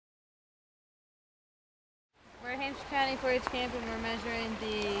Hampshire County 4-H camp, and we're measuring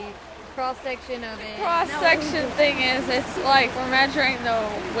the cross-section of it. Cross-section thing is, it's like we're measuring the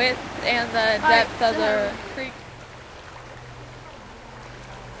width and the depth of the creek.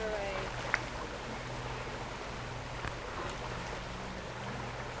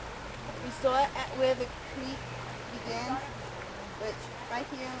 We start at where the creek begins, which right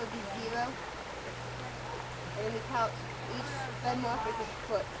here would be 0. And then we count each bed mark as a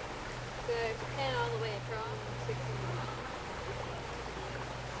foot. So 10 all the way across, 6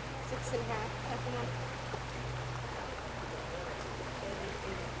 6.5.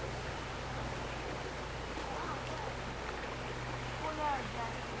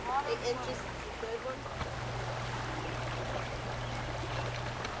 8 inches is the third one.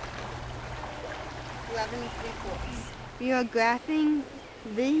 We are graphing.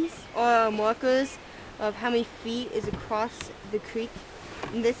 These are markers of how many feet is across the creek.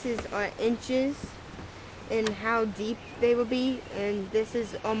 And this is our inches and how deep they will be. And this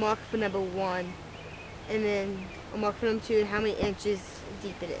is our mark for number 1. And then a mark for number 2 and how many inches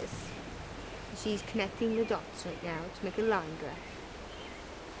deep it is. She's connecting the dots right now to make a line graph.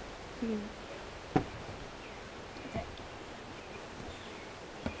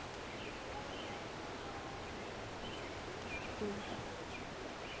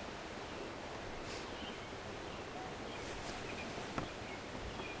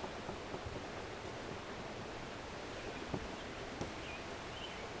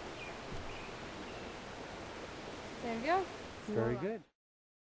 There we go. Very good.